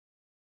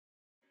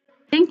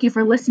Thank you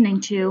for listening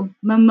to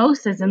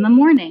Mimosas in the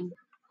Morning.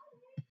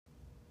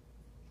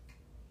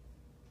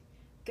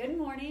 Good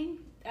morning.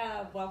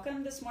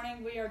 Welcome. This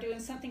morning we are doing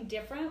something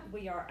different.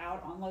 We are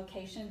out on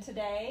location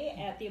today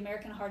at the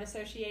American Heart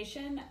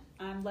Association.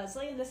 I'm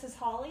Leslie and this is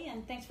Holly,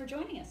 and thanks for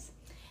joining us.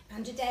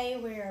 And today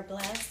we are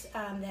blessed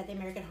that the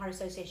American Heart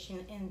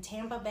Association in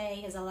Tampa Bay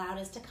has allowed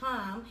us to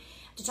come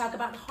to talk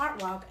about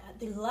Heart Walk.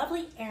 The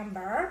lovely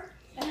Amber,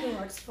 who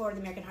works for the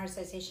American Heart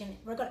Association,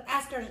 we're going to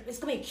ask her, it's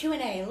going to be a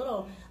Q&A, a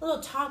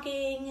little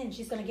talking, and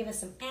she's going to give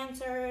us some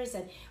answers,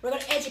 and we're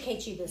going to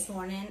educate you this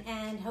morning,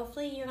 and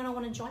hopefully you're going to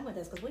want to join with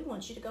us because we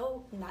want you to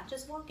go not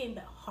just walking,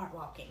 but heart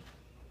walking.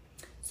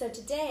 So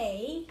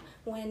today,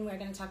 when we're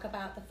going to talk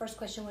about, the first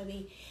question would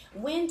be,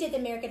 when did the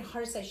American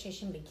Heart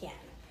Association begin?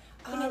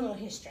 Give me a little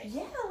history.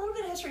 Yeah, a little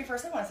bit of history.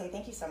 First, I want to say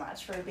thank you so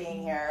much for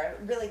being here.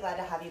 Really glad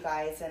to have you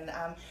guys, and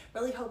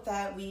really hope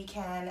that we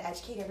can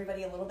educate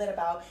everybody a little bit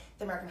about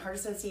the American Heart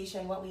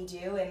Association, what we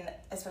do, and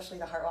especially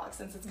the Heart Walk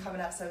since it's coming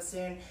up so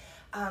soon.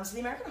 So the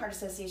American Heart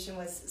Association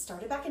was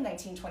started back in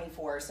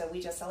 1924, so we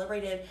just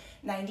celebrated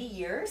 90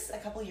 years a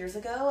couple years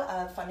ago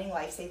of funding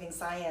life-saving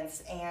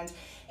science, and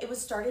it was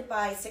started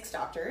by 6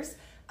 doctors.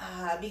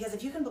 Because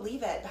if you can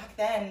believe it, back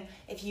then,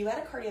 if you had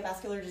a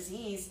cardiovascular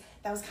disease,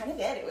 that was kind of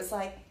it. It was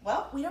like,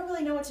 well, we don't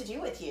really know what to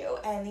do with you.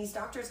 And these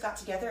doctors got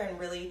together and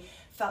really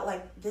felt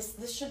like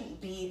this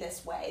shouldn't be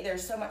this way.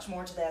 There's so much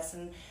more to this.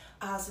 And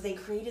so they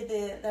created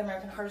the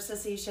American Heart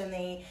Association.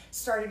 They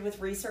started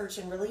with research,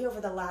 and really over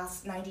the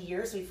last 90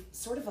 years, we've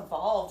sort of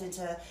evolved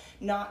into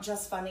not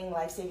just funding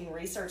life-saving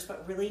research,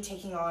 but really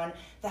taking on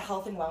the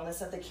health and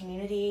wellness of the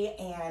community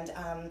and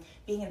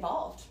being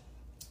involved.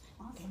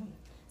 Awesome.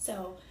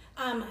 So,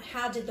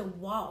 how did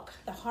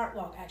the Heart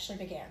Walk actually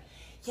begin?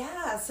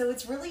 Yeah, so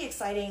it's really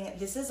exciting.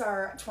 This is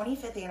our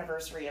 25th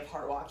anniversary of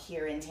Heart Walk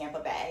here in Tampa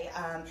Bay.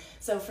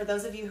 So for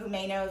those of you who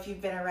may know, if you've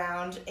been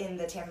around in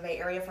the Tampa Bay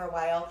area for a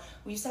while,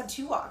 we used to have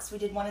 2 walks. We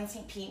did one in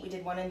St. Pete, we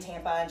did one in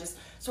Tampa, and just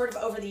sort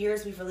of over the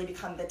years, we've really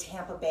become the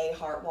Tampa Bay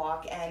Heart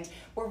Walk. And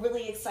we're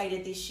really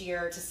excited this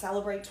year to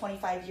celebrate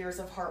 25 years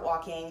of heart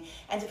walking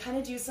and to kind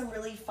of do some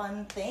really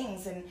fun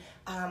things. And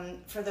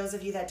for those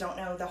of you that don't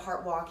know, the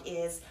Heart Walk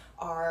is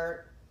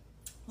our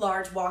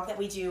large walk that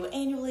we do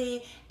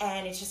annually,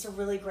 and it's just a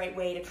really great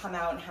way to come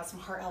out and have some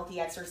heart healthy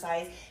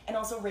exercise and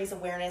also raise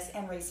awareness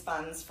and raise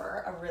funds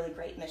for a really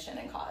great mission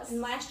and cause.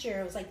 And last year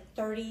it was like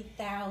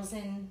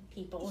 30,000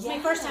 people. It was my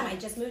first time. I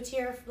just moved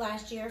here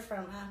last year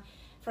from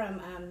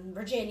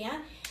Virginia,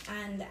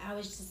 and I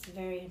was just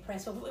very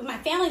impressed. My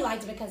family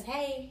liked it because,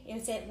 hey,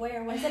 it's at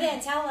where? When's it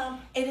at? Tell them.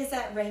 It is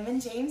at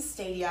Raymond James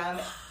Stadium,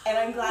 and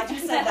I'm glad you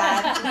said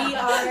that. We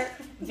are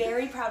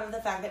very proud of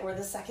the fact that we're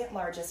the 2nd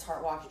largest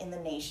heart walk in the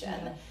nation.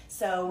 Mm-hmm.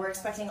 So we're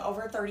expecting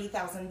over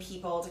 30,000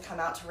 people to come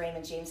out to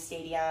Raymond James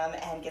Stadium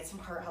and get some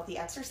heart healthy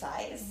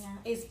exercise. Yeah,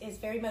 it's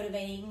very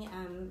motivating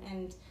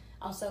and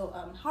also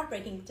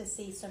heartbreaking to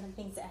see some of the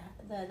things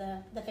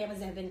that the families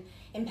that have been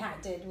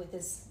impacted with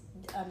this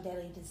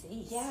deadly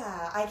disease.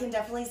 Yeah, I can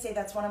definitely say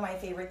that's one of my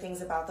favorite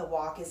things about the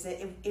walk is that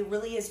it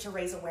really is to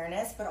raise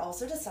awareness, but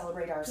also to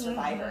celebrate our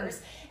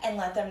survivors and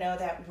let them know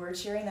that we're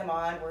cheering them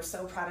on. We're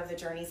so proud of the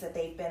journeys that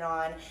they've been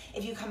on.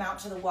 If you come out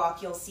to the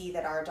walk, you'll see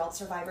that our adult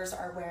survivors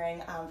are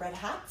wearing red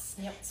hats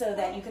so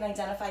that you can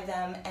identify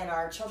them, and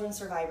our children's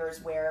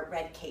survivors wear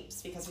red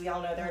capes because we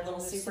all know they're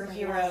little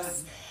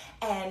superheroes.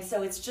 And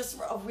so it's just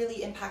a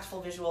really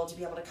impactful visual to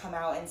be able to come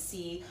out and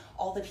see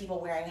all the people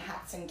wearing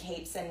hats and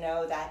capes and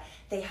know that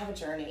they have a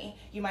journey.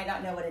 You might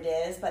not know what it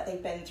is, but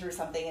they've been through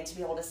something, and to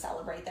be able to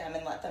celebrate them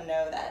and let them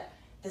know that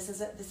this is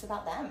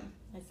about them.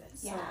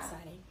 It's so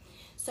exciting.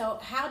 So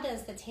how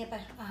does the Tampa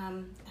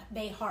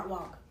Bay Heart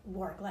Walk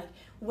work? Like,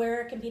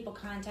 where can people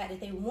contact if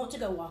they want to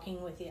go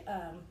walking with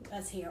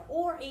us here,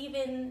 or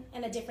even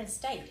in a different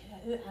state?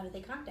 How do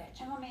they contact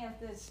you? And let me add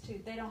this too.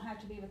 They don't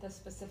have to be with a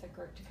specific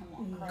group to come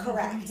walk.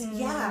 Correct.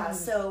 Yeah.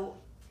 So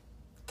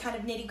kind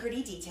of nitty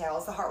gritty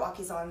details. The Heart Walk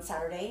is on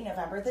Saturday,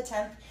 November the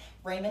 10th,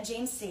 Raymond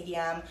James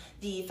Stadium.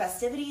 The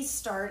festivities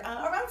start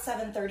around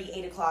 7:30,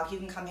 8 o'clock. You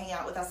can come hang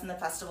out with us in the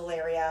festival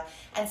area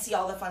and see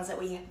all the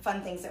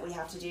fun things that we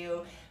have to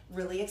do.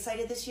 Really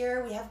excited this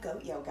year. We have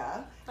goat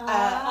yoga.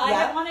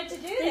 I wanted to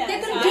do that.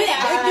 They're going to do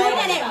that. They're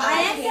doing it at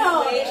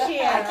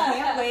I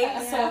can't wait.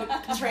 So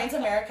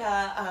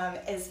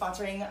Transamerica is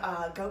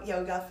sponsoring goat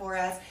yoga for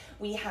us.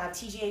 We have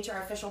TGH,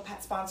 our official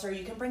pet sponsor.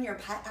 You can bring your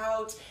pet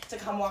out to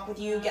come walk with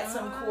you, get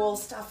some cool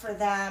stuff for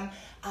them.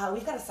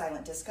 We've got a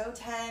silent disco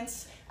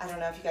tent. I don't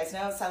know if you guys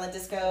know, silent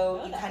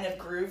disco, you kind of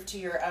groove to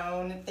your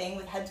own thing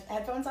with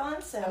headphones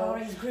on. So I'm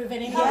always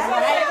grooving in. On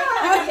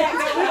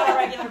a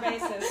regular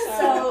basis.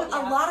 So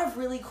a lot of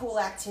really cool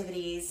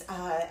activities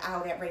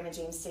out at Raymond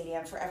James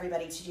Stadium for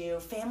everybody to do,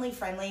 family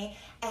friendly,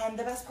 and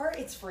the best part,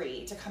 it's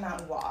free to come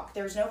out and walk.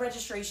 There's no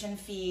registration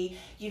fee.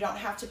 You don't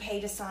have to pay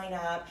to sign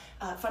up.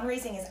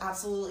 Fundraising is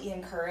absolutely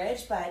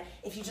encouraged, but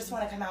if you just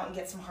want to come out and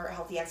get some heart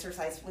healthy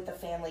exercise with the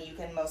family, you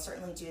can most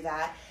certainly do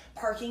that.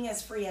 Parking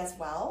is free as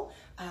well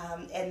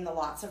in the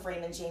lots of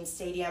Raymond James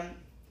Stadium.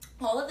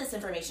 All of this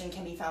information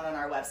can be found on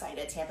our website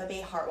at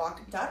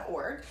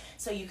tampabayheartwalk.org.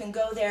 So you can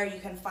go there, you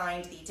can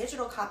find the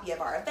digital copy of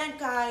our event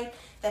guide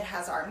that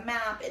has our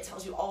map. It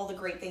tells you all the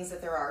great things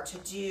that there are to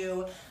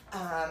do,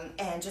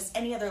 and just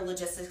any other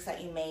logistics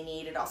that you may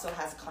need. It also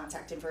has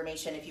contact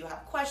information if you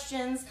have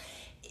questions.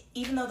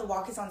 Even though the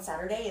walk is on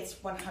Saturday, it's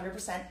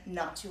 100%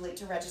 not too late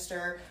to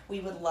register.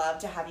 We would love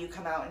to have you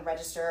come out and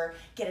register,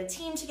 get a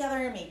team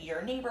together, maybe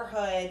your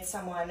neighborhood,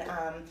 someone,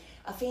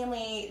 a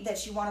family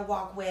that you want to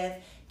walk with.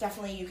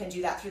 Definitely you can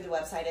do that through the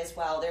website as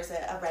well. There's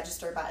a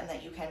register button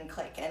that you can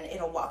click, and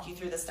it'll walk you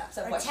through the steps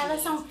of what you tell need.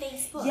 us on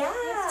Facebook. Yeah.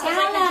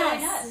 Tell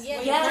join us. us.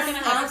 Yes, We're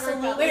gonna have a group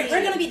of- We're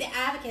going to be the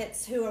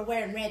advocates who are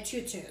wearing red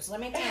tutus, let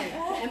me tell you,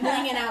 and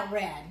blinging out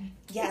red.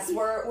 Yes,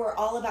 we're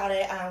all about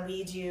it.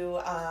 We do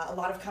a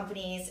lot of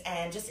companies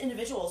and just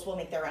individuals will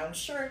make their own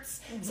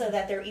shirts so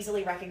that they're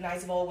easily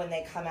recognizable when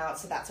they come out.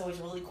 So that's always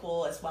really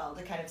cool as well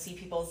to kind of see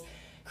people's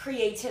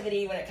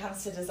creativity when it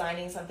comes to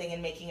designing something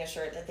and making a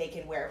shirt that they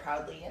can wear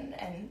proudly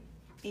and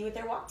be with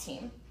their walk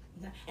team.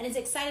 And as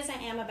excited as I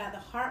am about the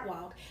Heart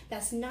Walk,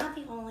 that's not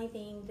the only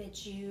thing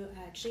that you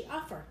actually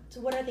offer.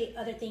 So what are the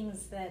other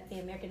things that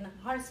the American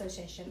Heart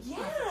Association offers?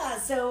 Yeah,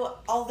 so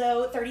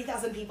although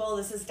 30,000 people,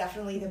 this is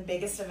definitely the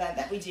biggest event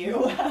that we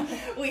do.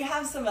 We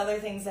have some other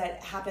things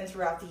that happen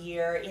throughout the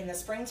year. In the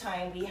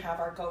springtime, we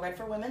have our Go Red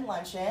for Women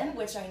luncheon,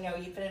 which I know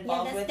you've been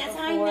involved with that's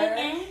before. how I met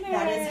Amber.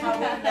 That is how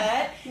we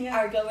met. Yeah.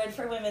 Our Go Red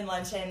for Women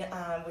luncheon,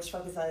 which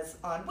focuses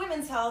on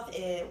women's health.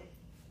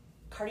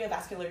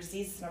 Cardiovascular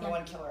disease is the number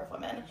one killer of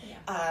women.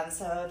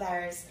 So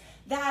there's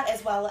that,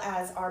 as well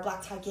as our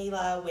Black Tie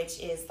Gala, which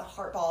is the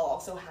Heart Ball,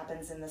 also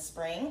happens in the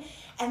spring.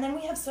 And then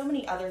we have so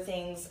many other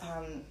things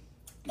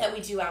that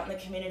we do out in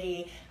the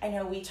community. I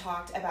know we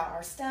talked about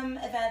our STEM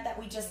event that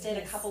we just did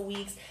a couple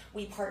weeks.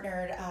 We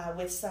partnered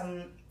with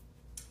some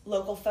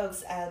local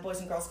folks at Boys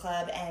and Girls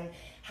Club and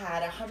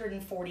had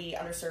 140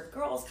 underserved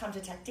girls come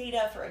to Tech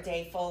Data for a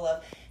day full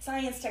of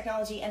science,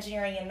 technology,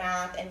 engineering, and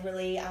math, and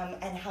really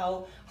and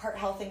how heart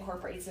health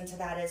incorporates into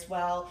that as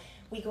well.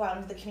 We go out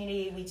into the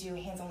community, we do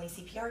hands-only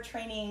CPR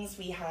trainings,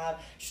 we have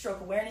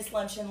stroke awareness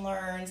lunch and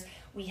learns,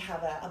 we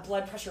have a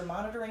blood pressure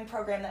monitoring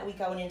program that we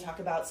go in and talk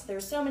about. So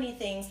there's so many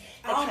things.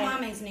 All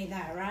mommies need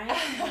that, right?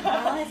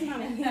 All his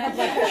mommies need that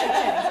blood pressure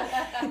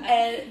check.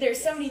 And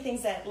there's so many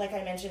things that, like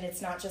I mentioned,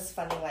 it's not just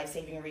funding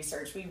life-saving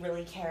research. We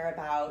really care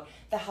about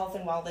the health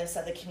and wellness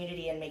of the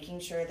community and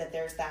making sure that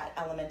there's that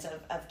element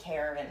of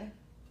care.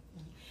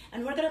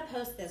 And we're going to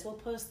post this. We'll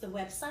post the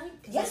website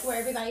because Yes. that's where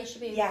everybody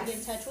should be able to get in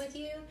Yes. touch with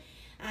you.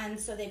 And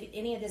so that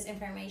any of this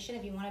information,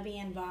 if you want to be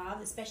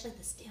involved, especially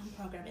the STEM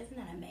program, isn't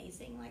that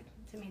amazing? Like,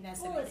 to me, that's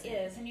Well, amazing. it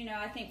is. And,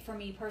 I think for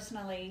me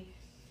personally,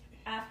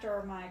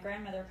 after my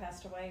grandmother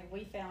passed away,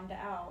 we found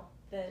out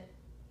that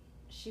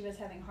she was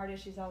having heart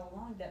issues all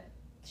along that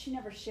she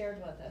never shared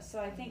with us.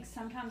 So I think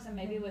sometimes, and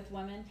maybe with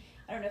women,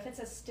 I don't know if it's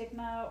a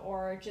stigma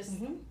or just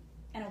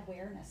an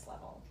awareness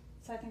level.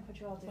 So I think what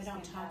you all do We is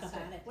don't talk fantastic.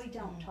 about it. We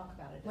don't talk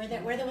about it.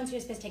 We're the ones who are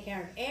supposed to take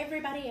care of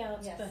everybody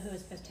else, Yes. but who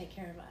is supposed to take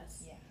care of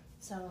us. Yeah.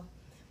 So,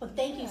 well,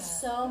 thank you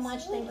so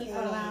much. Thank you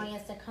for allowing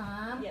us to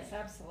come. Yes,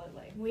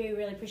 absolutely. We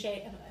really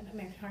appreciate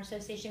American Heart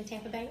Association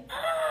Tampa Bay.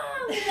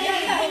 Oh,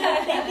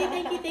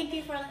 thank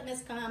you for letting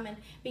us come and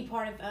be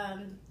part of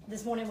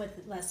this morning with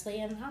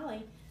Leslie and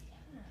Holly.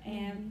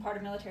 And part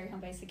of Military Home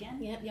Base again.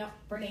 Yep.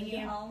 Bringing Thank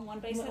you home one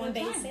base One at a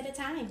base time. at a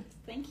time.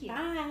 Thank you.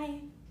 Bye.